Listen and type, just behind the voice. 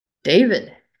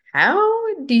David,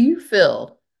 how do you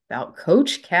feel about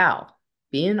Coach Cal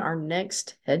being our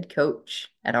next head coach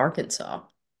at Arkansas?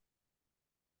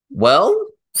 Well,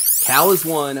 Cal is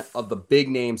one of the big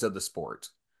names of the sport,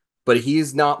 but he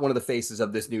is not one of the faces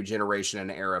of this new generation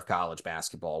and era of college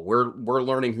basketball. We're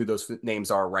learning who those names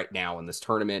are right now in this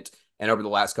tournament and over the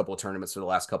last couple of tournaments for the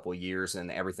last couple of years and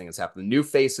everything that's happened. The new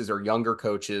faces are younger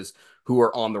coaches who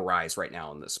are on the rise right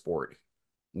now in this sport.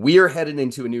 We are headed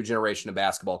into a new generation of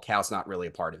basketball. Cal's not really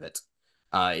a part of it.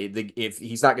 If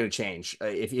he's not going to change,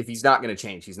 if he's not going to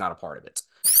change, he's not a part of it.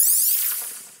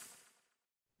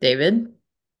 David?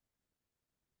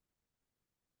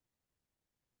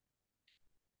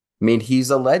 I mean, he's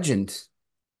a legend.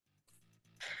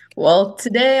 Well,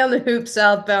 today on the Hoop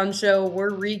Southbound Show,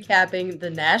 we're recapping the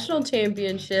national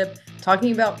championship,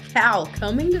 talking about Cal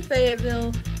coming to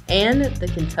Fayetteville and the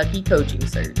Kentucky coaching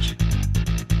search.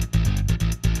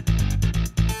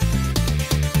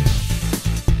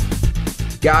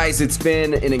 Guys, it's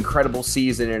been an incredible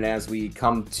season, and as we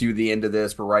come to the end of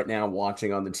this, we're right now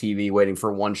watching on the TV, waiting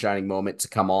for one shining moment to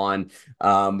come on.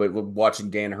 But we're watching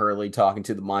Dan Hurley talking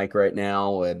to the mic right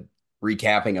now and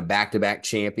recapping a back-to-back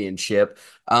championship.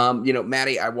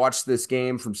 Maddie, I watched this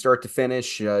game from start to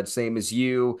finish, same as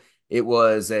you. It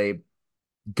was a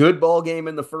good ball game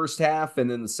in the first half,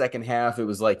 and then the second half, it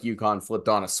was like UConn flipped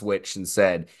on a switch and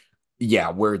said,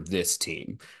 yeah, we're this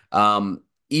team.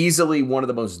 Easily one of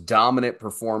the most dominant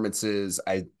performances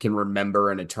I can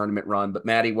remember in a tournament run. But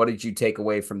Maddie, what did you take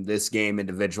away from this game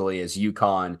individually as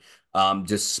UConn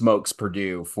just smokes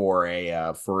Purdue for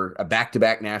a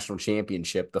back-to-back national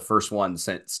championship, the first one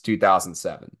since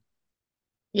 2007?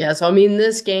 Yeah, so I mean,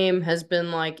 this game has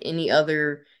been like any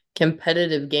other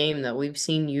competitive game that we've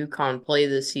seen UConn play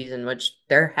this season, which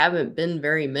there haven't been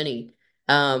very many,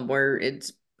 where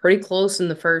it's pretty close in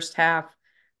the first half.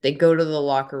 They go to the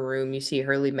locker room, you see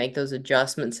Hurley make those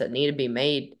adjustments that need to be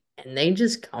made, and they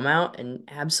just come out and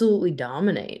absolutely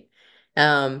dominate.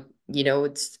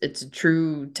 It's a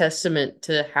true testament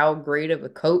to how great of a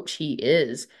coach he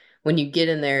is when you get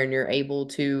in there and you're able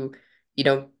to, you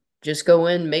know, just go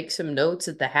in, make some notes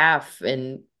at the half,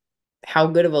 and how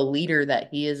good of a leader that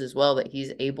he is as well, that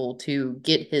he's able to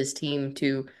get his team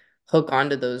to hook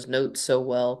onto those notes so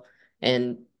well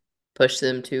and push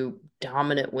them to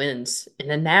dominant wins in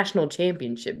a national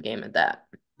championship game at that.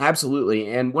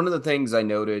 Absolutely. And one of the things I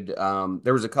noted,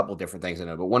 there was a couple different things I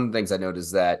noted, but one of the things I noted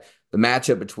is that the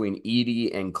matchup between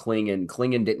Edie and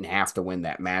Klingon didn't have to win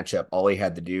that matchup. All he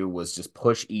had to do was just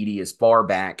push Edie as far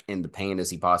back in the paint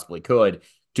as he possibly could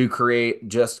to create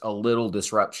just a little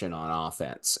disruption on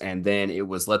offense. And then it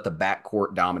was let the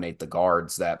backcourt dominate the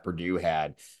guards that Purdue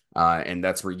had. And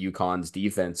that's where UConn's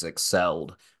defense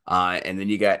excelled. And then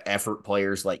you got effort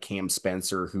players like Cam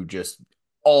Spencer who just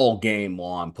all game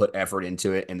long, put effort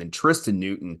into it. And then Tristan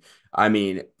Newton, I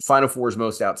mean, Final Four's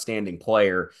most outstanding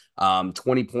player,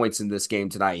 20 points in this game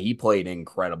tonight. He played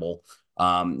incredible.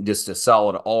 Just a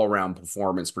solid all around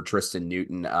performance for Tristan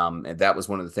Newton. And that was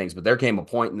one of the things. But there came a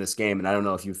point in this game, and I don't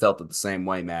know if you felt it the same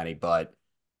way, Maddie, but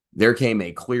there came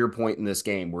a clear point in this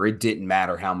game where it didn't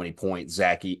matter how many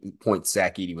Zach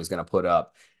Edey was going to put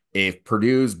up. If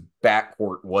Purdue's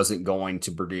backcourt wasn't going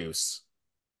to produce,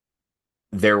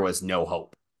 there was no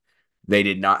hope. They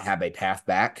did not have a path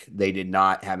back. They did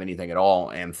not have anything at all.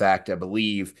 In fact, I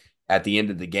believe at the end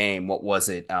of the game, what was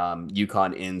it?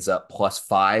 UConn ends up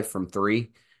 +5 from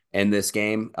three in this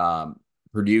game.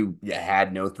 Purdue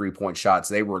had no 3-point shots.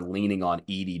 They were leaning on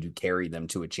Edie to carry them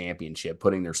to a championship,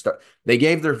 putting their star. They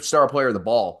gave their star player the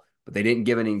ball, but they didn't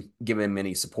give him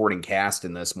any supporting cast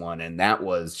in this one, and that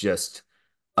was just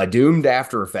a doomed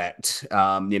after effect,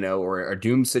 or a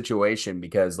doomed situation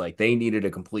because like they needed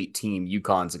a complete team.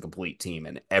 UConn's a complete team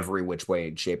in every which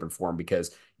way, shape, and form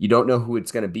because you don't know who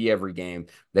it's going to be every game.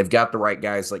 They've got the right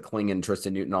guys like Klingon,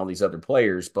 Tristan Newton, all these other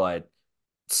players, but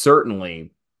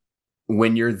certainly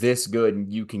when you're this good,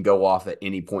 you can go off at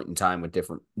any point in time with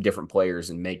different players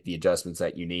and make the adjustments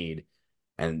that you need.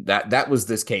 And that was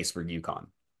this case for UConn.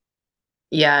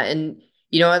 Yeah, and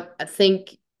I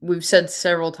think we've said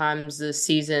several times this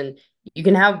season, you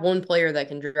can have one player that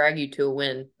can drag you to a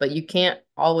win, but you can't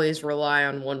always rely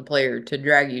on one player to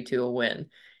drag you to a win.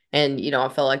 And I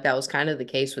felt like that was kind of the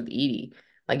case with Edie.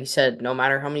 Like you said, no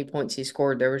matter how many points he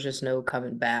scored, there was just no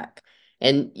coming back.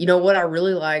 And what I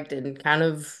really liked and kind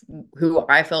of who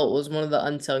I felt was one of the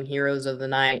unsung heroes of the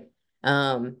night,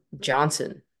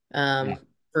 Johnson, Yeah.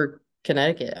 for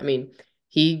Connecticut. I mean,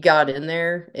 he got in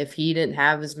there. If he didn't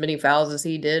have as many fouls as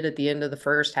he did at the end of the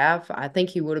first half, I think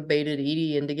he would have baited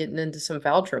Edie into getting into some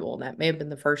foul trouble. And that may have been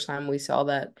the first time we saw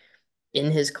that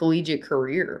in his collegiate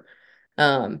career.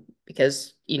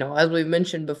 Because, as we've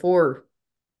mentioned before,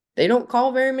 they don't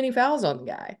call very many fouls on the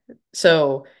guy.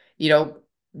 So,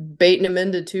 baiting him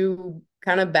into two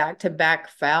kind of back-to-back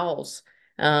fouls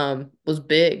was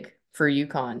big for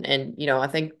UConn. And, I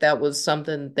think that was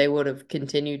something they would have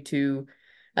continued to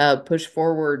push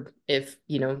forward if,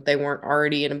 they weren't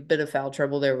already in a bit of foul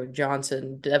trouble there with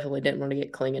Johnson. Definitely didn't want to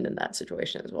get Klingon in that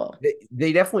situation as well.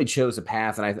 They definitely chose a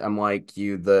path, and I'm like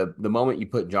you. The moment you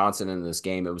put Johnson in this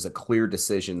game, it was a clear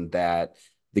decision that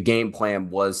the game plan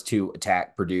was to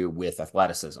attack Purdue with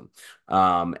athleticism,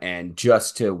 and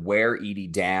just to wear Edie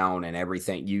down and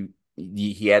everything.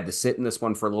 He had to sit in this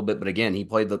one for a little bit, but again, he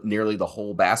played nearly the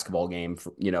whole basketball game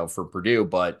for Purdue,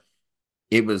 but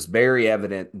it was very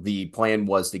evident the plan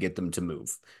was to get them to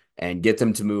move and get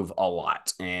them to move a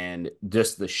lot. And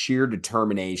just the sheer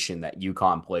determination that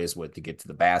UConn plays with to get to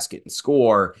the basket and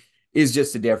score is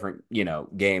just a different,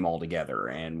 game altogether.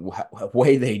 And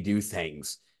way they do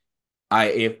things.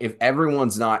 If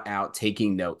everyone's not out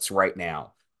taking notes right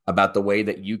now about the way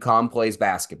that UConn plays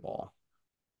basketball,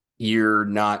 you're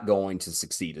not going to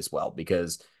succeed as well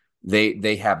because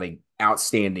they have a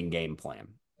outstanding game plan,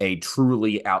 a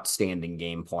truly outstanding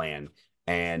game plan,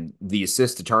 and the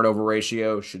assist to turnover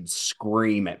ratio should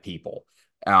scream at people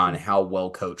on how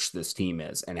well coached this team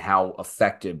is and how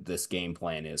effective this game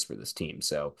plan is for this team.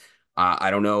 So I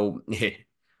don't know.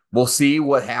 We'll see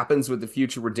what happens with the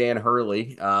future with Dan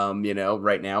Hurley,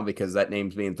 right now, because that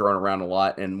name's being thrown around a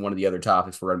lot and one of the other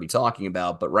topics we're going to be talking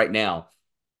about. But right now,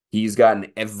 he's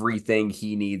gotten everything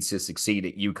he needs to succeed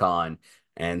at UConn.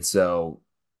 And so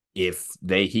if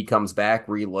he comes back,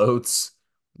 reloads,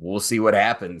 we'll see what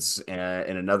happens in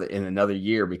another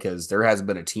year because there hasn't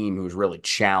been a team who's really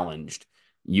challenged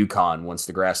UConn once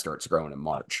the grass starts growing in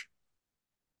March.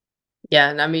 Yeah,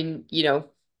 and I mean,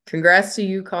 congrats to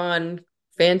UConn.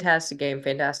 Fantastic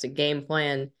game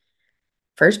plan.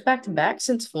 First back to back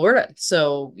since Florida.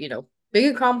 So,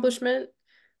 big accomplishment.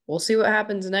 We'll see what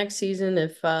happens next season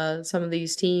if some of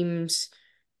these teams,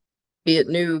 be it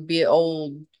new, be it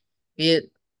old, be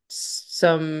it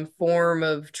some form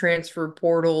of transfer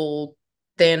portal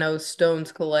Thanos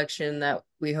Stones collection that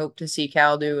we hope to see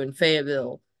Cal do in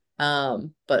Fayetteville.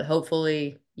 But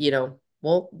hopefully,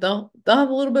 well, they'll have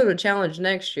a little bit of a challenge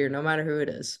next year, no matter who it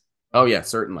is. Oh yeah,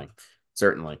 certainly.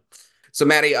 Certainly. So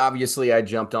Maddie, obviously I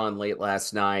jumped on late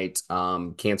last night,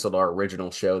 canceled our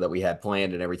original show that we had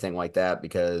planned and everything like that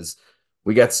because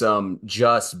we got some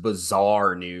just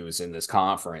bizarre news in this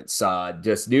conference.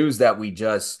 Just news that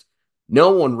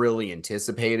no one really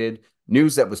anticipated,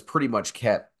 news that was pretty much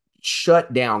kept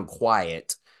shut down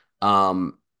quiet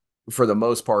for the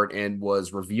most part and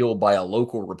was revealed by a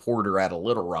local reporter at a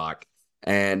Little Rock.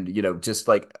 And, just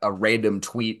like a random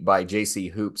tweet by JC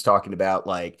Hoops talking about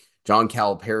like John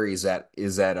Calipari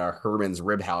is at a Herman's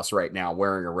Rib House right now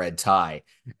wearing a red tie.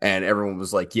 And everyone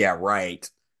was like, yeah, right.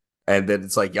 And then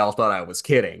it's like, y'all thought I was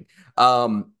kidding.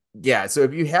 Yeah. So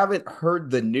if you haven't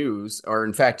heard the news, or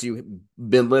in fact, you've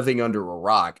been living under a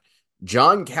rock,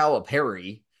 John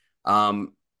Calipari,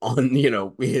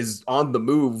 is on the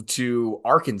move to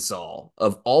Arkansas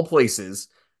of all places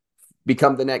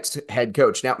become the next head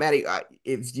coach. Now, Maddie,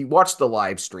 if you watch the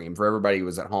live stream for everybody who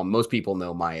was at home, most people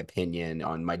know my opinion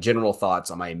on my general thoughts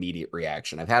on my immediate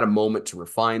reaction. I've had a moment to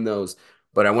refine those,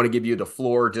 but I want to give you the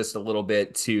floor just a little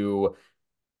bit to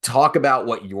talk about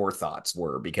what your thoughts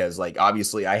were, because like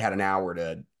obviously I had an hour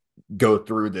to go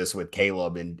through this with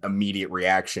Caleb in immediate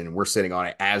reaction. We're sitting on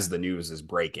it as the news is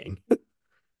breaking.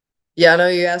 Yeah, I know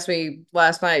you asked me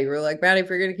last night. You were like, Maddie, if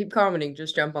you're gonna keep commenting,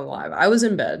 just jump on live. I was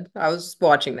in bed. I was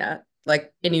watching that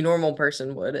like any normal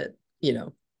person would at,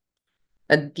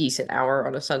 a decent hour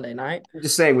on a Sunday night. I'm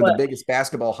just saying when the But biggest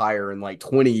basketball hire in like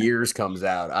 20 years comes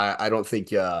out, I don't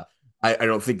think I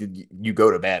don't think you go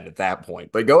to bed at that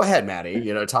point. But go ahead,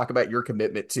 Maddie. Talk about your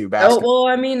commitment to oh basketball.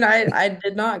 well, I mean, I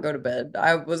did not go to bed.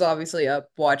 I was obviously up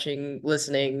watching,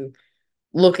 listening,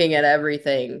 looking at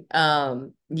everything.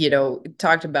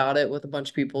 Talked about it with a bunch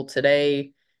of people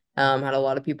today. Had a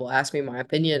lot of people ask me my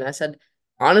opinion. I said,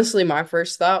 honestly, my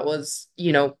first thought was,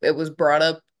 it was brought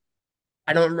up.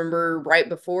 I don't remember right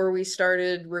before we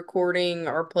started recording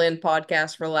our planned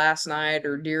podcast for last night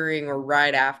or during or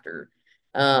right after.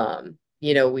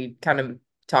 We kind of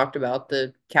talked about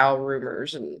the Cal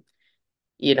rumors and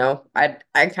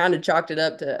I kind of chalked it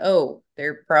up to, oh,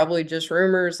 they're probably just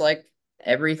rumors like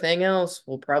everything else.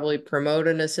 We'll probably promote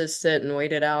an assistant and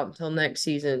wait it out until next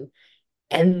season.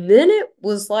 And then it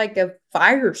was like a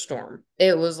firestorm.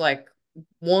 It was like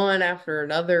one after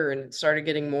another, and it started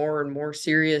getting more and more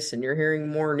serious, and you're hearing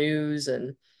more news.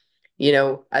 And,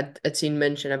 I'd seen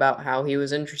mention about how he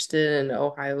was interested in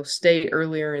Ohio State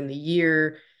earlier in the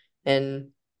year. And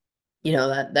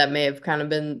that may have kind of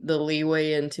been the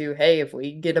leeway into, hey, if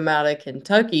we get him out of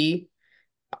Kentucky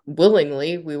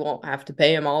willingly, we won't have to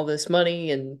pay him all this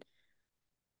money. And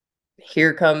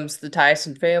here comes the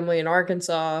Tyson family in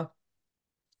Arkansas,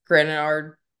 granted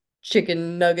our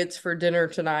chicken nuggets for dinner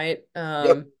tonight.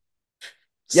 Yep.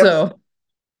 Yep. So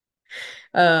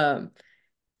um,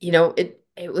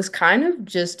 it was kind of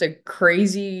just a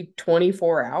crazy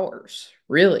 24 hours,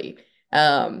 really.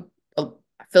 I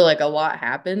feel like a lot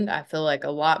happened. I feel like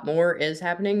a lot more is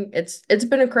happening. It's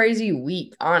been a crazy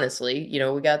week, honestly.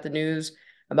 We got the news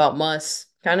about Muss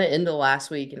kind of into last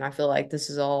week, and I feel like this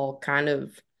is all kind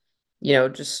of,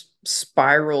 just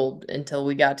spiraled until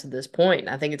we got to this point. And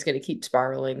I think it's going to keep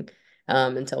spiraling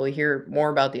until we hear more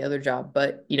about the other job.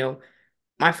 But,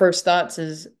 my first thoughts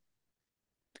is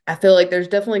I feel like there's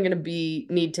definitely going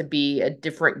to need to be a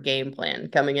different game plan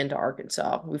coming into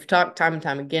Arkansas. We've talked time and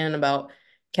time again about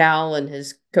Cal and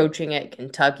his coaching at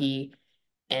Kentucky,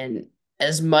 and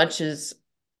as much as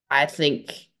I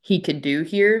think he could do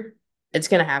here, it's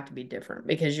going to have to be different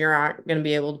because you're not going to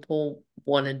be able to pull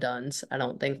one and dones. I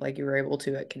don't think like you were able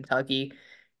to at Kentucky.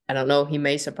 I don't know. He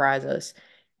may surprise us.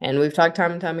 And we've talked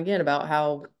time and time again about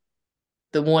how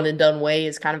the one and done way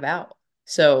is kind of out.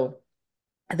 So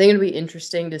I think it'll be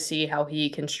interesting to see how he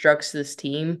constructs this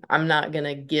team. I'm not going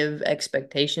to give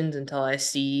expectations until I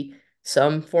see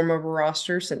some form of a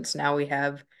roster since now we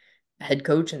have a head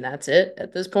coach and that's it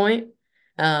at this point.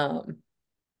 Um,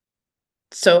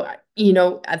 so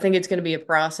I think it's going to be a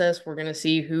process. We're going to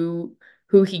see who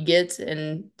he gets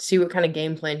and see what kind of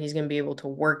game plan he's going to be able to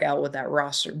work out with that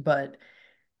roster. But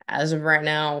as of right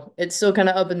now, it's still kind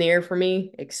of up in the air for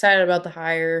me. Excited about the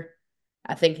hire.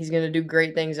 I think he's going to do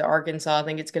great things at Arkansas. I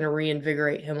think it's going to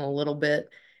reinvigorate him a little bit.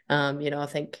 I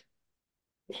think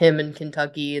him and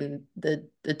Kentucky and the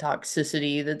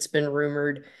toxicity that's been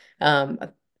rumored. I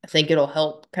think it'll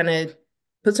help kind of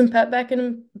put some pep back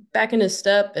in his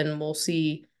step, and we'll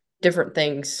see different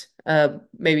things.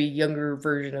 Maybe younger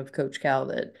version of Coach Cal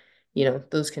that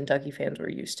those Kentucky fans were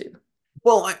used to.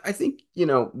 Well, I think,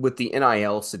 with the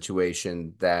NIL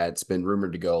situation that's been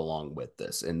rumored to go along with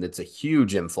this, and it's a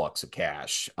huge influx of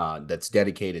cash that's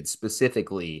dedicated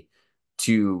specifically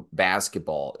to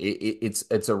basketball.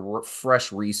 It's a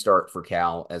fresh restart for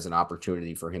Cal as an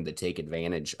opportunity for him to take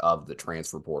advantage of the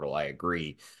transfer portal. I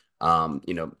agree.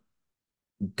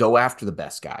 Go after the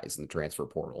best guys in the transfer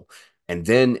portal, and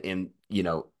then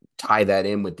tie that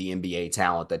in with the NBA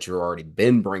talent that you've already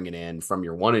been bringing in from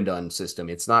your one and done system.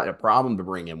 It's not a problem to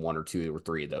bring in one or two or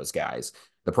three of those guys.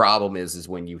 The problem is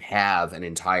when you have an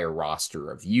entire roster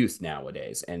of youth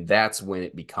nowadays, and that's when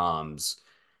it becomes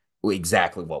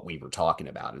exactly what we were talking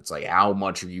about. It's like, how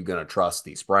much are you going to trust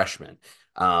these freshmen?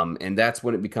 And that's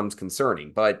when it becomes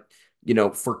concerning. But,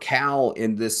 for Cal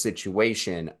in this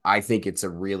situation, I think it's a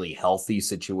really healthy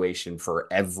situation for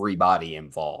everybody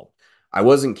involved. I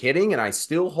wasn't kidding, and I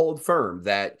still hold firm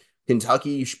that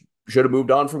Kentucky should have moved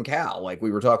on from Cal, like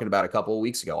we were talking about a couple of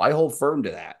weeks ago. I hold firm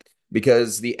to that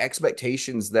because the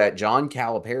expectations that John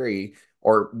Calipari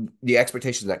or the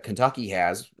expectations that Kentucky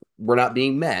has were not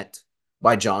being met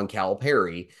by John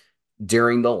Calipari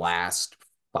during the last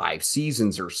 5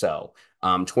 seasons or so.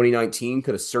 2019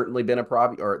 could have certainly been a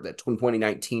problem, or the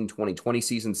 2019-2020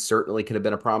 season certainly could have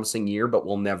been a promising year, but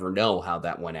we'll never know how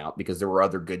that went out because there were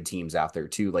other good teams out there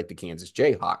too, like the Kansas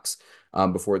Jayhawks,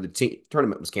 before the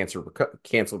tournament was canceled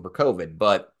for COVID.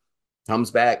 But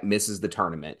comes back, misses the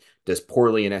tournament, does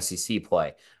poorly in SEC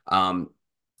play.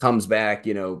 Comes back,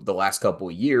 the last couple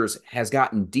of years, has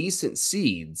gotten decent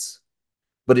seeds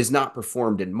but has not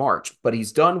performed in March. But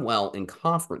he's done well in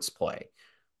conference play.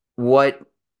 What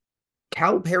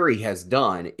Calipari has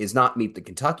done is not meet the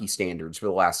Kentucky standards for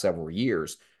the last several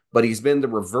years, but he's been the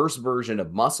reverse version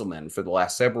of Musselman for the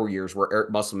last several years, where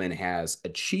Eric Musselman has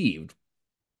achieved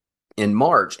in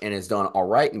March and has done all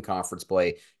right in conference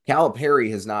play.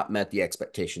 Calipari has not met the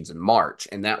expectations in March,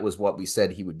 and that was what we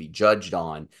said he would be judged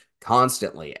on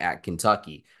constantly at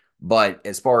Kentucky. But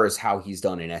as far as how he's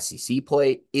done in SEC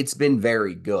play, it's been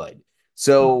very good.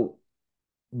 So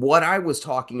what I was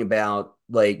talking about,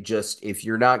 like, just if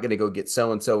you're not going to go get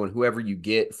so and so and whoever you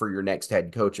get for your next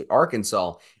head coach at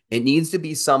Arkansas, it needs to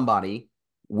be somebody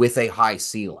with a high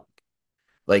ceiling.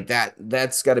 Like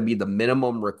that's got to be the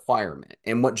minimum requirement.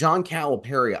 And what John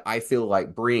Calipari, I feel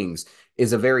like, brings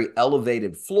is a very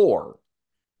elevated floor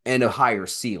and a higher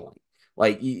ceiling.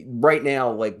 Like right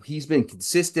now, like he's been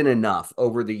consistent enough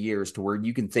over the years to where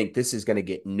you can think this is going to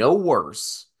get no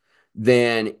worse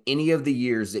than any of the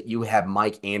years that you have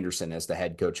Mike Anderson as the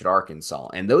head coach at Arkansas.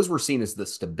 And those were seen as the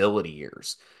stability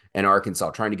years in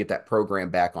Arkansas, trying to get that program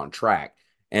back on track.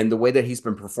 And the way that he's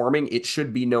been performing, it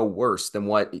should be no worse than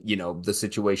what, the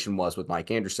situation was with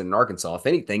Mike Anderson in Arkansas. If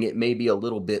anything, it may be a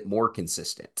little bit more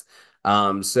consistent.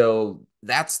 So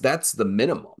that's the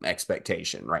minimum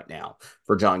expectation right now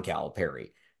for John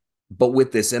Calipari. But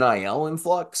with this NIL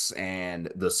influx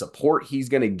and the support he's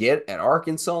going to get at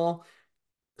Arkansas,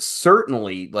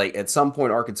 certainly, like at some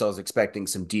point, Arkansas is expecting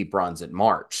some deep runs in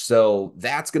March. So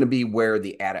that's going to be where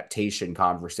the adaptation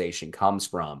conversation comes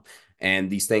from.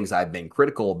 And these things I've been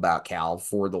critical about Cal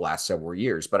for the last several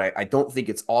years, but I don't think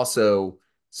it's also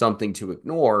something to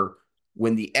ignore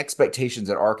when the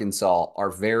expectations at Arkansas are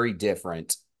very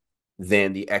different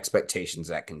than the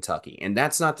expectations at Kentucky. And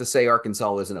that's not to say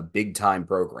Arkansas isn't a big time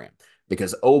program,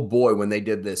 because oh boy, when they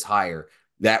did this hire,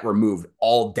 that removed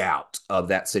all doubt of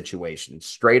that situation.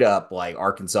 Straight up, like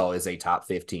Arkansas is a top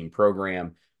 15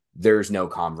 program. There's no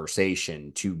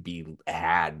conversation to be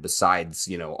had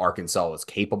besides, Arkansas is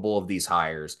capable of these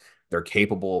hires. They're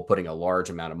capable of putting a large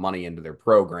amount of money into their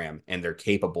program, and they're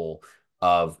capable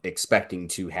of expecting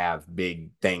to have big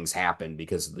things happen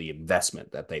because of the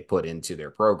investment that they put into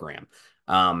their program.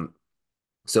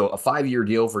 So a 5-year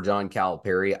deal for John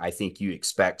Calipari, I think you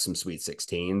expect some Sweet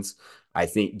 16s. I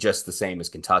think just the same as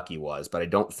Kentucky was, but I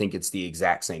don't think it's the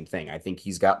exact same thing. I think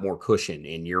he's got more cushion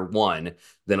in year one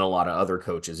than a lot of other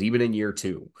coaches, even in year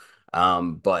two.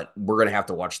 But we're going to have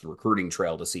to watch the recruiting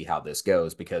trail to see how this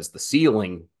goes, because the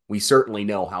ceiling, we certainly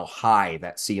know how high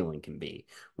that ceiling can be,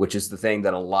 which is the thing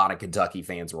that a lot of Kentucky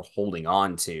fans were holding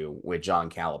on to with John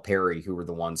Calipari, who were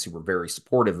the ones who were very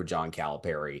supportive of John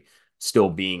Calipari still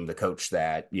being the coach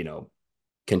that,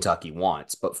 Kentucky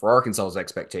wants. But for Arkansas's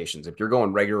expectations, if you're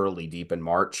going regularly deep in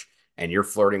March and you're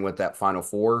flirting with that Final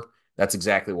Four, that's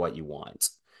exactly what you want.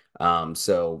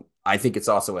 So I think it's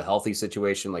also a healthy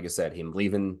situation. Like I said, him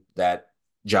leaving that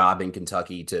job in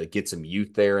Kentucky to get some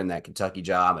youth there in that Kentucky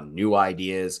job and new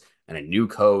ideas and a new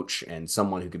coach and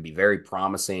someone who could be very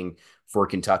promising for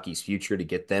Kentucky's future to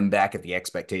get them back at the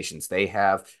expectations they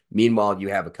have. Meanwhile, you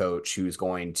have a coach who's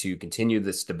going to continue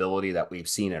the stability that we've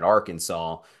seen at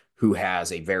Arkansas, who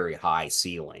has a very high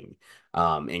ceiling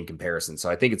in comparison.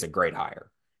 So I think it's a great hire.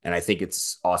 And I think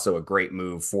it's also a great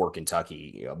move for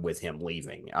Kentucky with him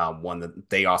leaving. One that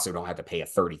they also don't have to pay a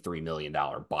 $33 million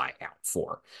buyout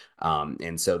for.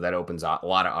 And so that opens a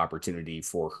lot of opportunity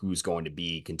for who's going to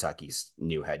be Kentucky's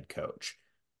new head coach.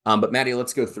 But Maddie,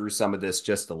 let's go through some of this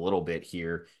just a little bit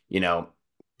here.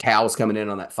 Cal's coming in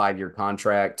on that 5-year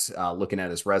contract, looking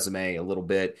at his resume a little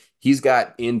bit. He's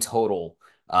got in total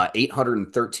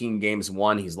 813 games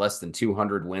won. He's less than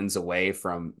 200 wins away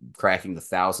from cracking the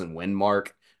 1,000-win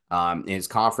mark. In his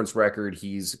conference record,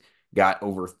 he's got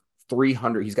over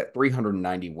 300. He's got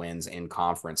 390 wins in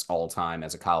conference all time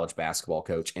as a college basketball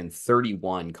coach, and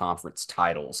 31 conference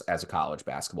titles as a college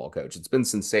basketball coach. It's been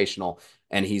sensational,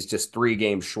 and he's just 3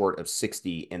 games short of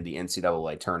 60 in the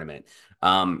NCAA tournament.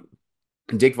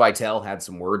 Dick Vitale had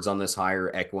some words on this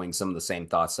hire, echoing some of the same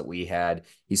thoughts that we had.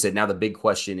 He said, now the big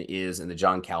question is in the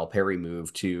John Calipari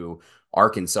move to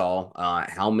Arkansas,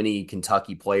 how many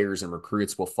Kentucky players and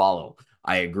recruits will follow?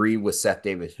 I agree with Seth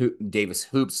Davis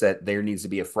Hoops that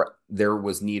there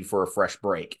was need for a fresh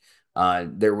break.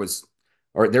 There was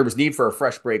need for a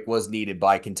fresh break was needed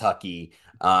by Kentucky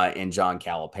and John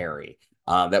Calipari.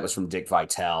 That was from Dick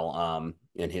Vitale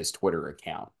in his Twitter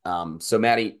account. So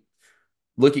Maddie,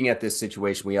 looking at this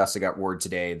situation, we also got word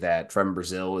today that Trevor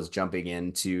Brazile is jumping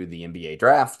into the NBA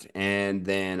draft, and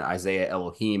then Isaiah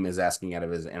Elohim is asking out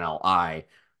of his NLI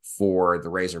for the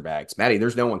Razorbacks. Maddie,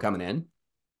 there's no one coming in,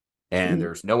 and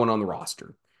there's no one on the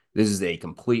roster. This is a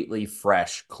completely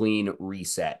fresh, clean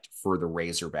reset for the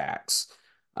Razorbacks.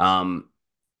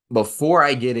 Before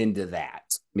I get into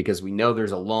that, because we know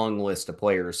there's a long list of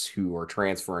players who are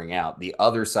transferring out, the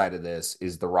other side of this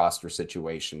is the roster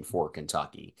situation for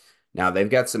Kentucky. Now, they've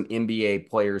got some NBA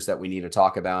players that we need to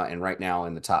talk about, and right now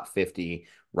in the top 50,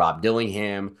 Rob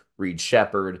Dillingham, Reed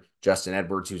Shepherd, Justin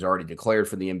Edwards, who's already declared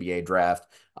for the NBA draft,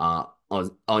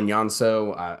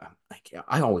 Onyanso,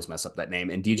 I always mess up that name,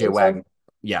 and DJ Wagner.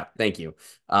 Yeah, thank you.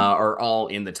 Are all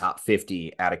in the top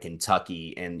 50 out of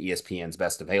Kentucky and ESPN's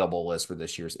best available list for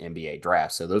this year's NBA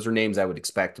draft. So those are names I would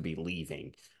expect to be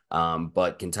leaving.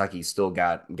 But Kentucky's still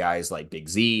got guys like Big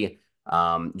Z,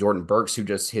 Jordan Burks, who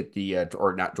just hit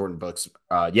or not Jordan Burks.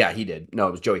 Yeah, he did. No,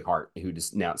 it was Joey Hart who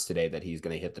just announced today that he's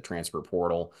going to hit the transfer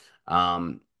portal,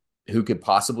 who could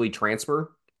possibly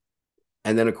transfer.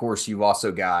 And then, of course, you've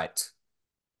also got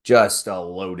just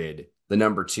the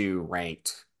number 2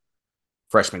 ranked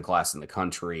freshman class in the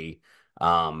country, with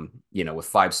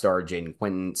 5-star Jaden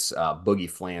Quintance, Boogie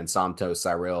Flan, Somto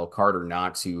Cyril, Carter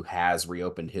Knox, who has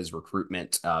reopened his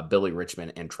recruitment, Billy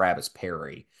Richmond, and Travis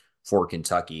Perry for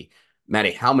Kentucky.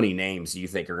 Maddie, how many names do you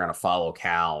think are going to follow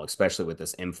Cal, especially with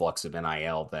this influx of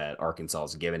NIL that Arkansas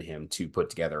has given him to put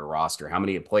together a roster? How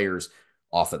many players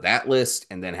off of that list,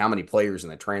 and then how many players in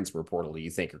the transfer portal do you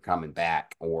think are coming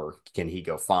back, or can he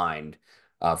go find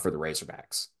for the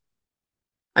Razorbacks?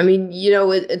 I mean,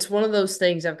 it's one of those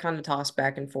things I've kind of tossed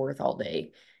back and forth all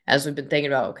day as we've been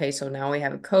thinking about, okay, so now we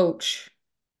have a coach.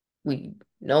 We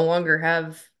no longer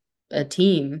have a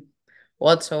team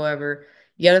whatsoever.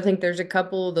 You got to think there's a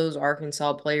couple of those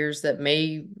Arkansas players that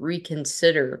may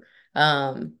reconsider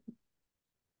um,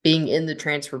 being in the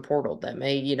transfer portal that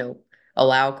may,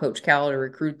 allow Coach Cal to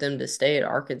recruit them to stay at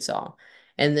Arkansas.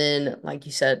 And then, like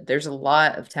you said, there's a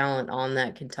lot of talent on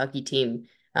that Kentucky team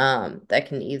that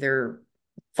can either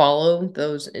follow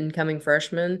those incoming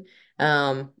freshmen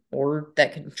or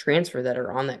that can transfer that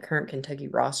are on that current Kentucky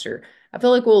roster. I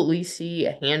feel like we'll at least see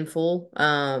a handful,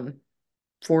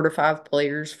 4 to 5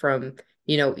 players from,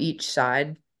 each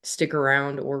side stick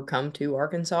around or come to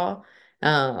Arkansas.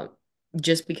 Uh,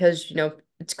 just because,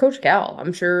 it's Coach Cal.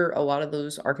 I'm sure a lot of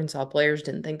those Arkansas players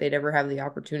didn't think they'd ever have the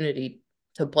opportunity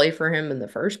to play for him in the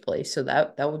first place. So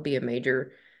that would be a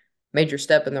major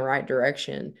step in the right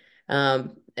direction.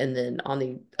 And then on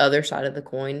the other side of the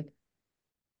coin,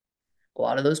 a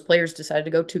lot of those players decided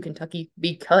to go to Kentucky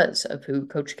because of who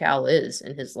Coach Cal is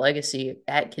and his legacy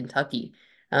at Kentucky.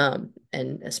 And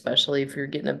especially if you're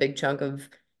getting a big chunk of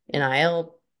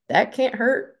NIL, that can't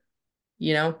hurt.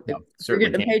 If No, you're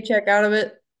certainly getting a can't. paycheck out of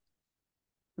it,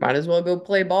 might as well go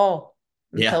play ball.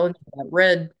 I'm Yeah, telling you, that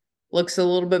red looks a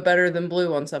little bit better than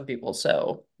blue on some people.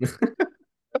 So, uh,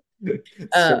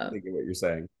 certainly get what you're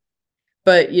saying.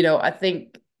 but I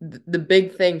think the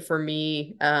big thing for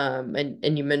me,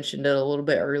 and you mentioned it a little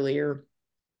bit earlier,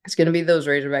 it's going to be those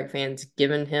Razorback fans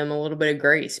giving him a little bit of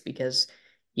grace because,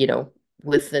 you know,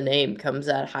 with the name comes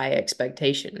that high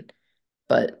expectation.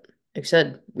 But like I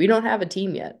said, we don't have a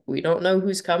team yet. We don't know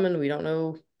who's coming. We don't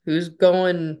know who's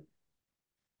going,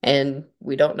 and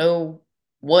we don't know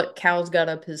what Cal's got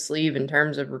up his sleeve in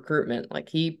terms of recruitment. Like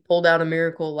he pulled out a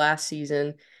miracle last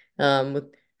season with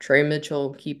Trey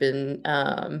Mitchell keeping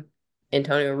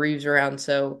Antonio Reeves around.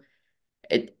 So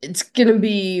it's gonna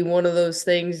be one of those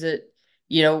things that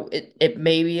it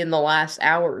may be in the last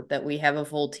hour that we have a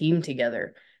full team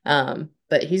together.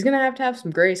 But he's gonna have to have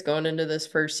some grace going into this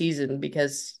first season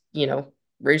because A lot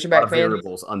Razorback of fans,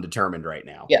 variables undetermined right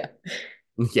now. yeah,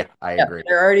 Yeah, I yeah, agree.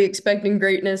 they're already expecting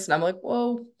greatness, and I'm like,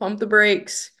 whoa, pump the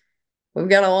brakes. We've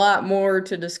got a lot more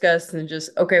to discuss than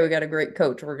just okay, we got a great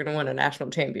coach. We're gonna win a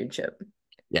national championship.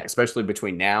 Yeah, especially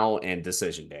between now and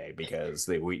decision day, because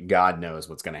God knows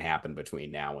what's going to happen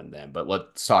between now and then. But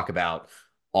let's talk about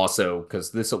also,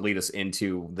 because this will lead us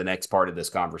into the next part of this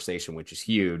conversation, which is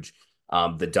huge,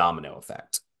 the domino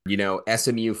effect.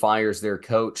 SMU fires their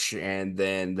coach, and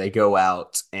then they go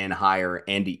out and hire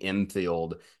Andy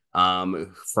Enfield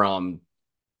from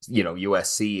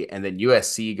USC, and then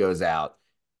USC goes out,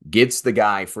 gets the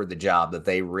guy for the job that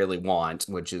they really want,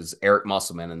 which is Eric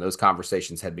Musselman. And those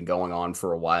conversations had been going on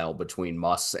for a while between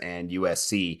Muss and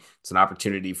USC. It's an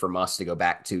opportunity for Muss to go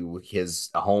back to his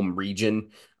home region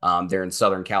there in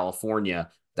Southern California.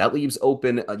 That leaves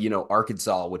open,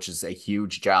 Arkansas, which is a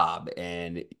huge job.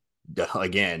 And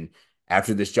again,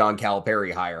 after this John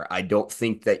Calipari hire, I don't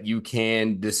think that you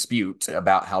can dispute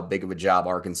about how big of a job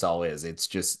Arkansas is. It's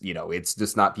just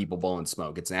not people blowing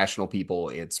smoke. It's national people,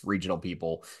 it's regional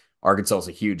people. Arkansas is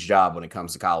a huge job when it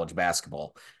comes to college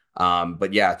basketball.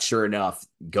 But yeah, sure enough,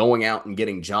 going out and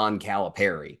getting John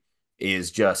Calipari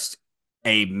is just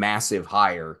a massive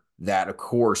hire that, of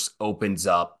course, opens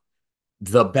up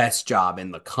the best job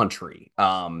in the country.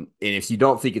 And if you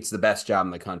don't think it's the best job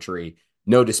in the country,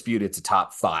 no dispute, it's a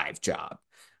top 5 job.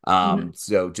 Mhm.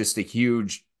 So just a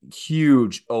huge,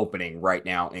 huge opening right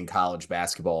now in college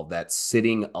basketball that's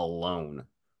sitting alone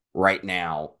right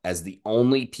now as the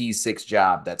only P6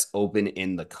 job that's open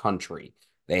in the country.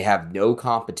 They have no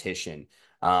competition.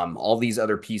 All these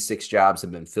other P6 jobs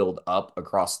have been filled up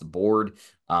across the board.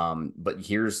 But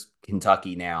here's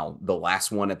Kentucky now, the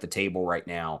last one at the table right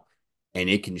now, and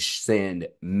it can send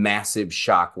massive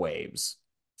shockwaves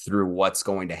through what's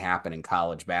going to happen in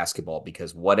college basketball,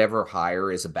 because whatever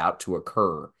hire is about to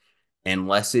occur,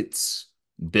 unless it's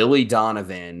Billy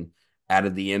Donovan out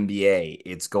of the NBA,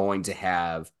 it's going to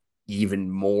have even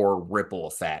more ripple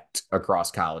effect across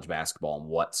college basketball and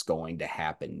what's going to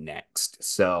happen next.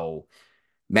 So,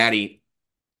 Maddie,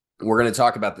 we're going to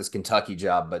talk about this Kentucky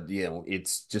job, but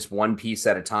it's just one piece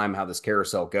at a time how this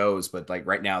carousel goes. But like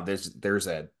right now, there's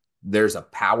a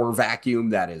power vacuum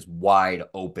that is wide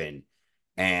open,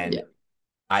 and Yeah.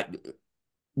 I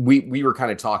we were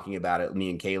kind of talking about it, me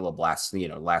and Caleb last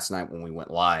night when we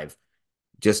went live.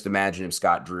 Just imagine if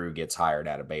Scott Drew gets hired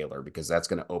out of Baylor, because that's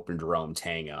going to open Jerome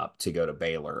Tang up to go to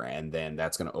Baylor, and then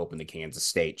that's going to open the Kansas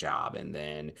State job, and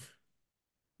then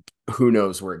who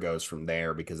knows where it goes from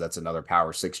there, because that's another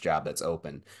Power Six job that's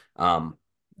open. Um,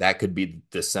 that could be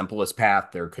the simplest path.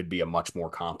 There could be a much more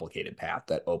complicated path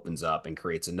that opens up and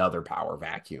creates another power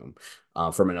vacuum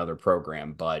from another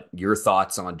program. But your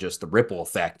thoughts on just the ripple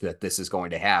effect that this is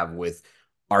going to have with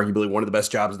arguably one of the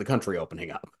best jobs in the country opening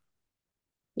up?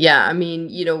 Yeah, I mean,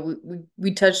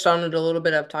 we touched on it a little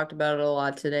bit. I've talked about it a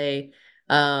lot today.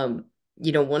 Um,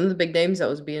 one of the big names that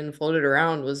was being floated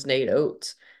around was Nate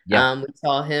Oates. Yeah. We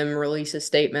saw him release a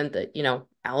statement that,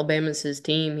 Alabama's his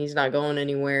team. He's not going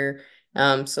anywhere.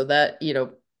 So that,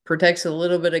 protects a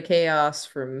little bit of chaos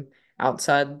from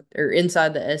outside or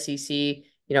inside the SEC.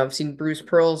 I've seen Bruce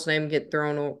Pearl's name get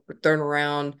thrown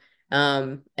around.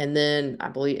 And then I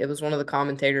believe it was one of the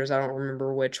commentators, I don't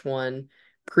remember which one,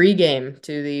 pregame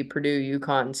to the Purdue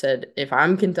UConn said, if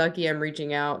I'm Kentucky, I'm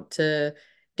reaching out to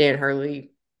Dan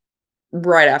Hurley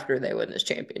right after they win this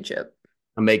championship.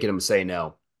 I'm making them say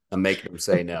no. I'm making them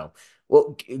say no.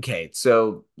 Well, okay,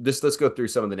 so this let's go through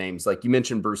some of the names. Like you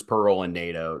mentioned, Bruce Pearl and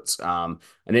Nate Oates. I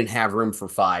didn't have room for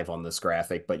five on this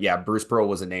graphic, but yeah, Bruce Pearl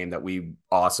was a name that we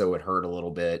also had heard a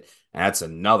little bit. And that's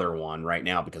another one right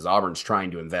now because Auburn's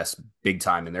trying to invest big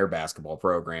time in their basketball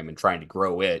program and trying to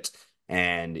grow it.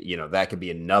 And, that could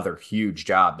be another huge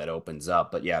job that opens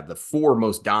up. But yeah, the four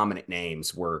most dominant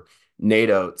names were Nate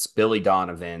Oates, Billy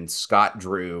Donovan, Scott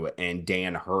Drew, and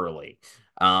Dan Hurley.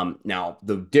 Now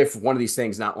one of these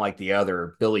things, not like the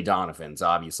other. Billy Donovan's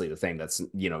obviously the thing that's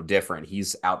different.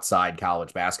 He's outside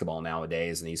college basketball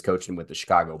nowadays, and he's coaching with the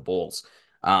Chicago Bulls.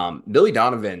 Billy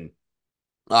Donovan,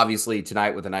 obviously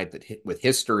tonight with a night that hit with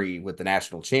history with the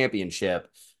national championship,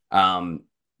 um,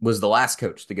 was the last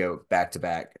coach to go back to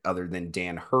back other than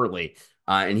Dan Hurley.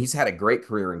 And he's had a great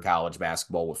career in college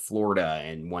basketball with Florida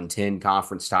and won 10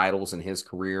 conference titles in his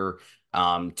career,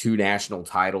 two national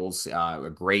titles,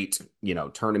 a great,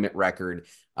 tournament record.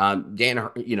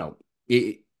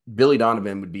 Billy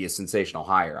Donovan would be a sensational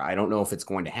hire. I don't know if it's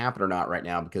going to happen or not right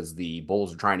now because the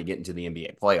Bulls are trying to get into the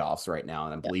NBA playoffs right now,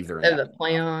 and I Yeah. believe they're in They have that. the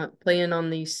playing on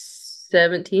the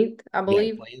 17th, I Yeah,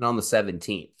 believe. playing on the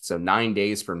 17th. So 9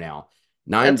 days from now.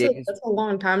 Nine That's a days, that's a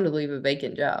long time to leave a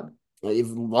vacant job. a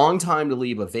long time to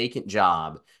leave a vacant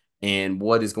job and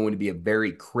what is going to be a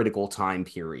very critical time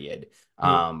period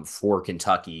Mhm. for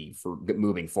Kentucky for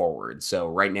moving forward. So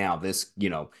right now,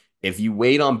 if you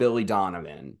wait on Billy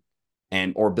Donovan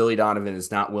or Billy Donovan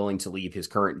is not willing to leave his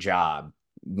current job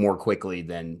more quickly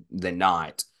than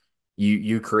not,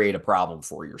 you create a problem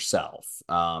for yourself,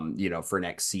 for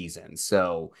next season.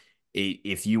 So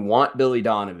if you want Billy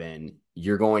Donovan,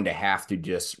 you're going to have to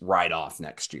just write off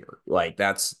next year. Like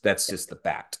that's just the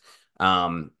fact.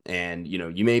 And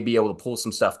you may be able to pull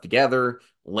some stuff together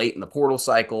late in the portal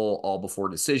cycle, all before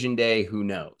decision day. Who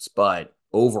knows? But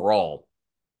overall,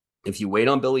 if you wait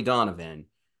on Billy Donovan,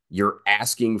 you're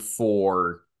asking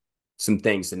for some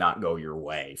things to not go your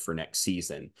way for next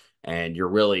season. And you're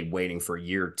really waiting for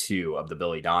year two of the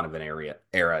Billy Donovan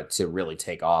era to really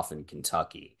take off in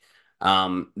Kentucky.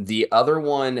 The other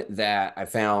one that I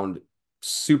found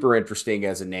super interesting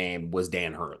as a name was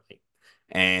Dan Hurley.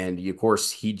 And of course,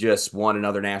 he just won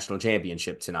another national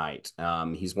championship tonight.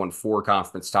 He's won 4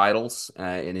 conference titles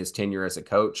in his tenure as a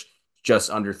coach,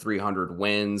 just under 300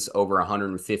 wins, over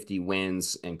 150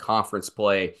 wins in conference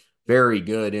play. Very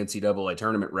good NCAA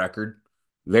tournament record.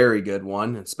 Very good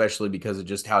one, especially because of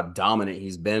just how dominant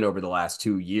he's been over the last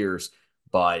 2 years.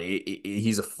 But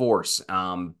he's a force.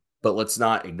 But let's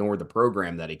not ignore the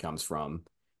program that he comes from.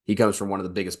 He comes from one of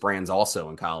the biggest brands also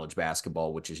in college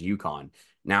basketball, which is UConn.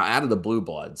 Now, out of the Blue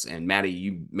Bloods, and Maddie,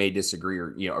 you may disagree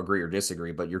or agree or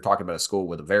disagree, but you're talking about a school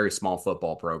with a very small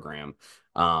football program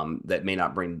that may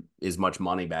not bring as much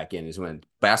money back in as when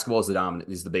basketball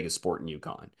is the biggest sport in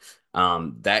UConn.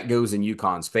 That goes in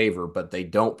UConn's favor, but they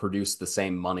don't produce the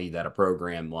same money that a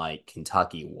program like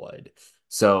Kentucky would.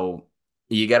 So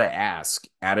you got to ask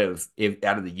out of the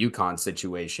UConn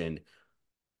situation,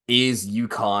 is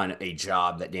UConn a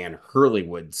job that Dan Hurley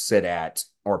would sit at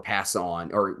or pass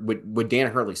on, or would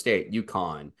Dan Hurley stay at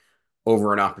UConn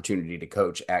over an opportunity to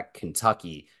coach at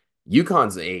Kentucky?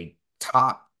 UConn's a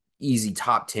easy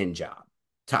top 10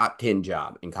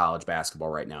 job in college basketball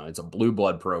right now. It's a blue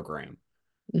blood program,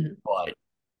 Mhm. but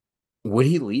would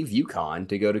he leave UConn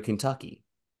to go to Kentucky?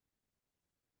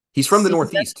 He's from the See,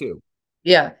 Northeast too.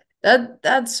 yeah,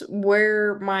 that's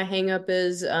where my hang up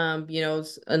is.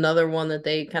 It's another one that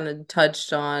they kind of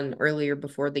touched on earlier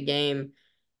before the game.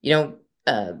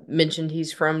 Mentioned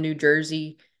he's from New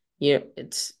Jersey.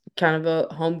 It's kind of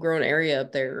a homegrown area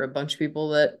up there. A bunch of people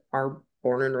that are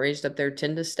born and raised up there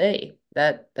tend to stay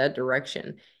that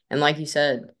direction. And like you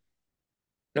said,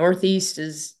 Northeast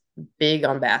is big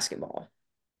on basketball.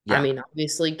 I Yeah. mean,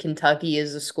 obviously, Kentucky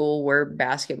is a school where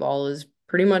basketball is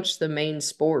pretty much the main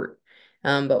sport.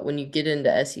 But when you get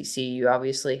into SEC, you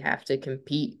obviously have to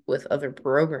compete with other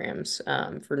programs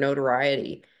for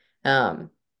notoriety.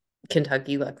 Um,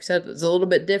 Kentucky, like we said, is a little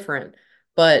bit different,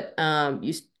 but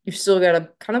you still got to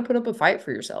kind of put up a fight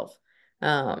for yourself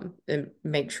and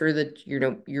make sure that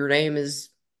your name is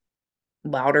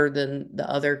louder than the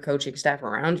other coaching staff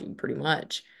around you, pretty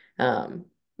much,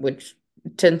 which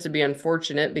tends to be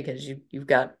unfortunate because you've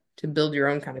got to build your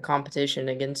own kind of competition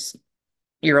against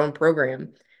your own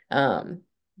program. Um,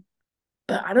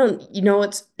 but I don't,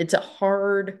 it's a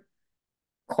hard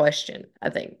question, I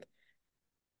think,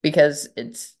 because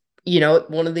it's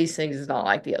one of these things is not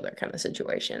like the other kind of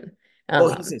situation.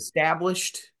 Well, he's Um,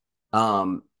 established.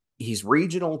 Um, he's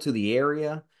regional to the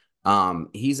area.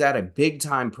 He's at a big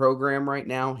time program right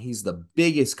now. He's the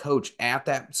biggest coach at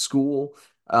that school.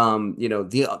 Not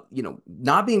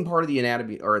being part of the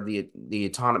anatomy or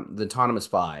the autonomous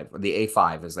five or the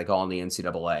A5 as they call in the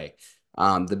NCAA.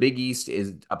 The Big East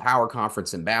is a power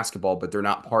conference in basketball, but they're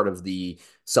not part of the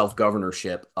self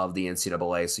governorship of the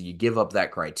NCAA. So you give up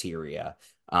that criteria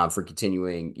for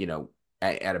continuing,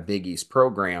 at a Big East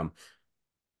program.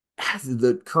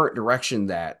 The current direction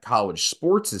that college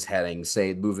sports is heading,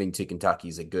 say moving to Kentucky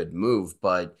is a good move,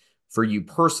 but for you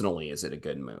personally, is it a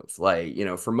good move? Like,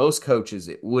 for most coaches,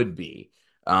 it would be.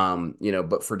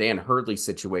 But for Dan Hurley's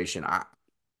situation,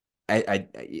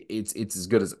 it's as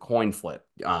good as a coin flip.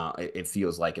 It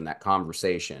feels like in that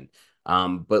conversation.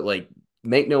 But like,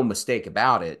 make no mistake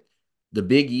about it, the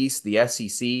Big East, the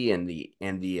SEC, and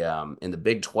the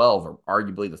Big 12 are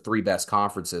arguably the three best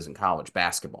conferences in college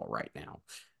basketball right now,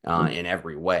 in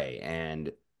every way.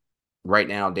 And right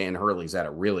now, Dan Hurley's at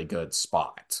a really good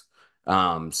spot.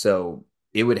 So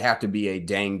it would have to be a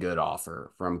dang good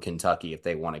offer from Kentucky if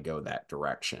they want to go that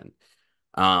direction.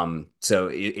 So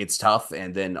it's tough.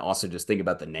 And then also just think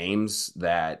about the names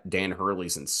that Dan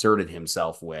Hurley's inserted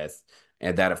himself with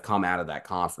and that have come out of that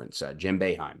conference. Jim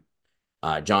Boeheim,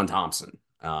 John Thompson,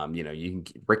 you can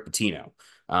Rick Pitino.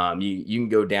 You can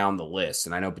go down the list.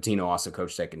 And I know Pitino also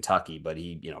coached at Kentucky, but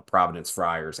he, Providence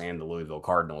Friars and the Louisville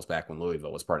Cardinals back when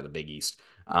Louisville was part of the Big East.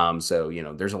 So,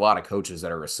 there's a lot of coaches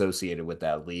that are associated with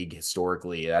that league.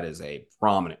 Historically, that is a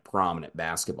prominent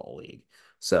basketball league.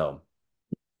 So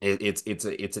it's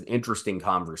an interesting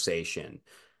conversation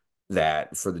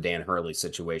that for the Dan Hurley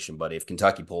situation. But if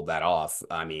Kentucky pulled that off,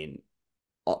 I mean,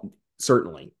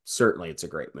 certainly it's a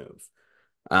great move.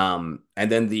 And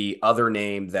then the other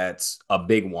name that's a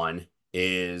big one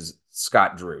is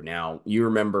Scott Drew. Now, you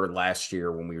remember last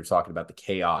year when we were talking about the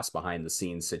chaos behind the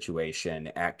scenes situation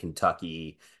at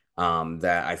Kentucky,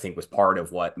 that I think was part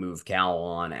of what moved Cal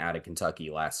on out of Kentucky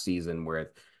last season,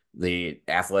 where the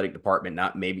athletic department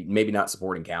maybe not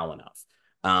supporting Cal enough.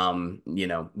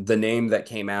 The name that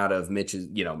came out of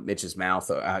Mitch's mouth,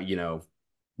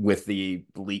 with the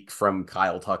leak from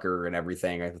Kyle Tucker and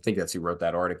everything. I think that's who wrote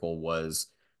that article, was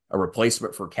a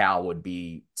replacement for Cal would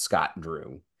be Scott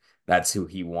Drew. That's who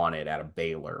he wanted out of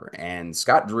Baylor. And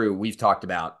Scott Drew, we've talked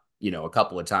about, a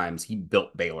couple of times, he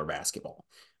built Baylor basketball.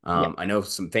 yeah, I know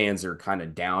some fans are kind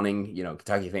of downing,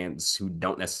 Kentucky fans who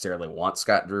don't necessarily want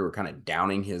Scott Drew are kind of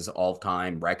downing his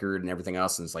all-time record and everything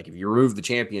else. And it's like, if you remove the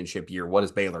championship year, what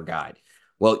is Baylor guide?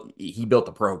 Well, he built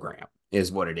a program is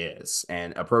what it is,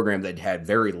 and a program that had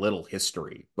very little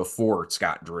history before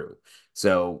Scott Drew.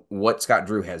 So what Scott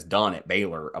Drew has done at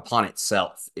Baylor upon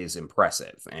itself is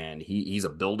impressive, and he's a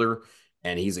builder,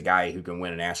 and he's a guy who can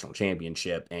win a national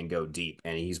championship and go deep,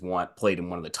 and he's played in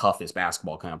one of the toughest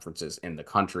basketball conferences in the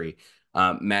country.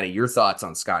 Maddie, your thoughts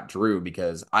on Scott Drew?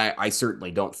 Because I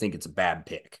certainly don't think it's a bad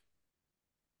pick.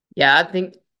 yeah. I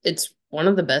think it's one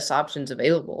of the best options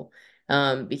available.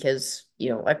 Because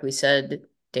like we said,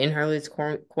 Dan Hurley's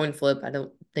coin flip. I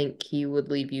don't think he would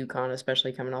leave UConn,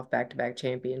 especially coming off back-to-back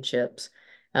championships.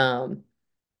 Um,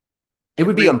 It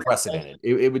would be every unprecedented.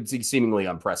 It would be seemingly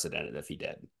unprecedented if he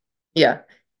did. Yeah.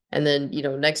 And then,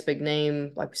 next big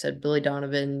name, like we said, Billy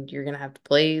Donovan, you're going to have to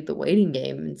play the waiting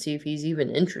game and see if he's even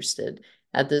interested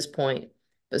at this point.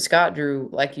 But Scott Drew,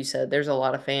 like you said, there's a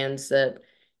lot of fans that,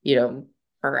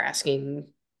 are asking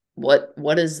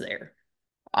what is there?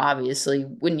 Obviously,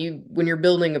 when you're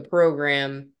building a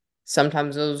program,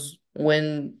 sometimes those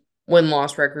win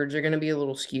loss records are going to be a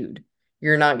little skewed.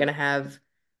 You're not going to have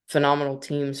phenomenal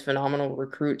teams, phenomenal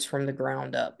recruits from the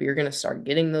ground up. You're going to start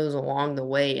getting those along the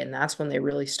way, and that's when they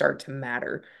really start to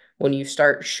matter. When you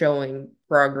start showing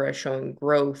progress, showing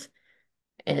growth,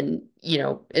 and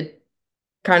it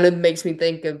kind of makes me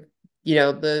think of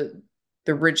the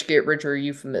rich get richer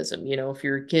euphemism. If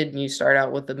you're a kid and you start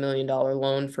out with $1 million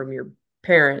loan from your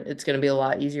parent, it's going to be a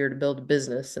lot easier to build a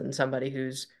business than somebody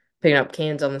who's picking up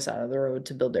cans on the side of the road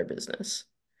to build their business.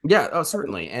 Yeah, oh,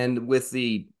 certainly. And with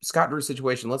the Scott Drew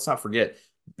situation, let's not forget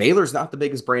Baylor's not the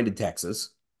biggest brand in Texas.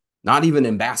 Not even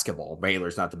in basketball,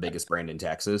 Baylor's not the biggest brand in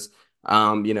Texas.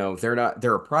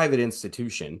 They're a private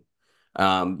institution,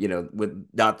 with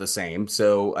not the same.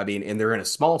 So, I mean, and they're in a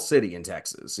small city in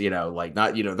Texas, like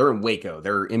not, they're in Waco.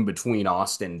 They're in between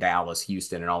Austin, Dallas,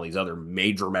 Houston, and all these other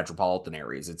major metropolitan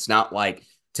areas. It's not like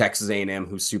Texas A&M,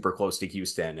 who's super close to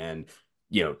Houston, and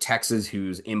Texas,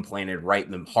 who's implanted right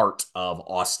in the heart of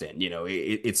Austin.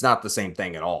 It's not the same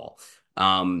thing at all.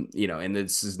 And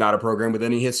this is not a program with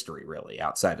any history really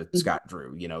outside of Scott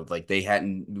Drew. Like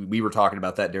we were talking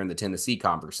about that during the Tennessee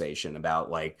conversation about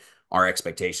like our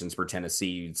expectations for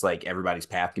Tennessee. It's like everybody's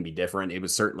path can be different. It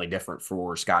was certainly different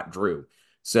for Scott Drew.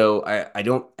 So I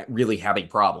don't really have a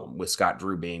problem with Scott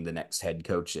Drew being the next head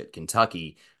coach at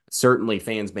Kentucky. Certainly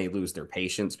fans may lose their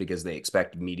patience because they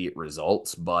expect immediate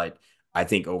results, but I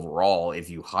think overall, if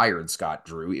you hired Scott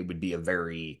Drew, it would be a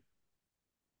very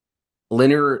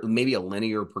linear, maybe a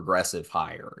linear progressive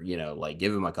hire, like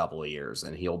give him a couple of years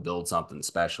and he'll build something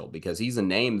special because he's a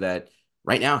name that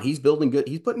right now he's putting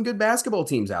good basketball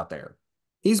teams out there.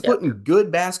 He's Yep. putting good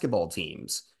basketball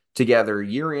teams together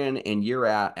year in and year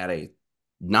out at a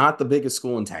not the biggest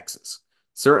school in Texas.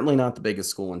 Certainly not the biggest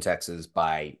school in Texas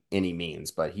by any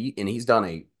means, but he's done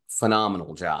a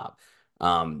phenomenal job.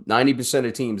 90%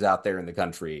 of teams out there in the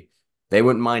country, they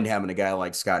wouldn't mind having a guy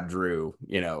like Scott Drew,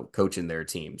 coaching their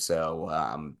team. So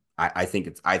I think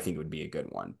it would be a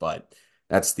good one. But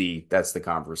that's the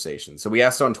conversation. So we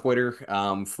asked on Twitter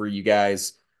for you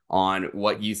guys on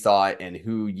what you thought and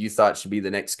who you thought should be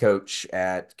the next coach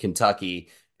at Kentucky.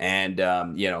 And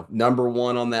number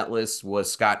one on that list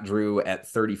was Scott Drew at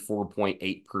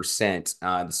 34.8%.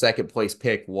 The second place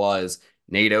pick was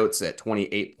Nate Oates at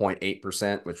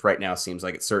 28.8%, which right now seems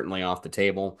like it's certainly off the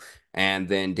table. And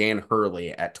then Dan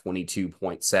Hurley at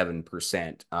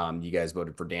 22.7%. You guys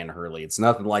voted for Dan Hurley. It's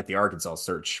nothing like the Arkansas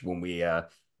search when we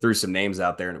threw some names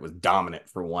out there and it was dominant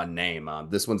for one name.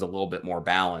 This one's a little bit more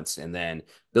balanced. And then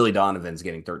Billy Donovan's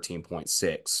getting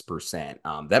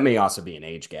 13.6%. That may also be an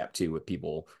age gap too, with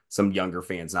some younger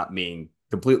fans not being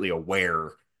completely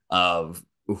aware of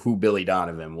who Billy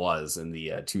Donovan was in the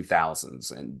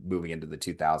 2000s and moving into the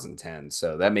 2010s.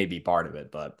 So that may be part of it,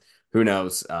 but who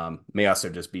knows? May also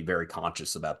just be very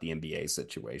conscious about the NBA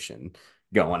situation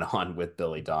going on with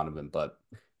Billy Donovan. But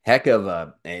this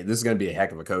is going to be a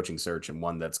heck of a coaching search and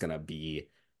one that's going to be,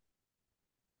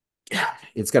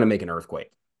 it's going to make an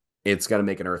earthquake. It's going to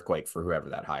make an earthquake for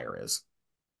whoever that hire is.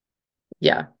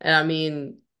 Yeah. And I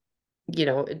mean,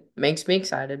 it makes me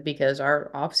excited because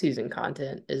our off-season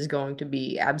content is going to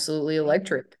be absolutely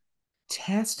electric.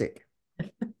 Fantastic.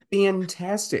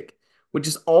 Fantastic. Which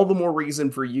is all the more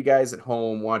reason for you guys at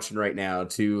home watching right now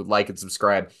to like and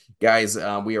subscribe. Guys,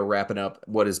 we are wrapping up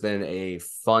what has been a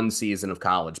fun season of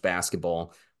college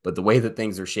basketball, but the way that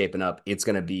things are shaping up, it's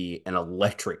going to be an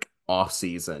electric off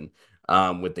season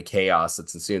with the chaos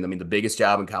that's ensuing. I mean, the biggest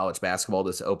job in college basketball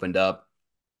that's opened up,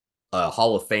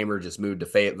 Hall of Famer just moved to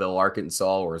Fayetteville,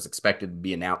 Arkansas, or is expected to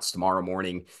be announced tomorrow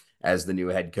morning as the new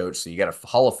head coach. So you got a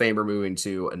Hall of Famer moving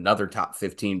to another top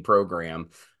 15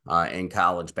 program in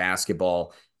college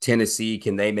basketball. Tennessee,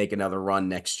 can they make another run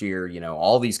next year?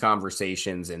 All these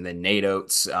conversations. And then Nate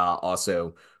Oates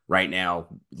also right now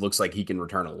looks like he can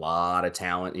return a lot of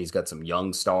talent. He's got some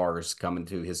young stars coming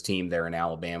to his team there in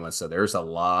Alabama. So there's a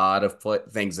lot of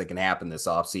things that can happen this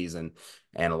offseason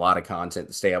and a lot of content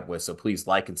to stay up with. So please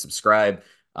like and subscribe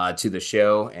to the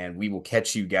show, and we will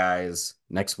catch you guys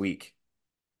next week.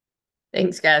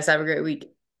 Thanks, guys. Have a great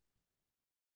week.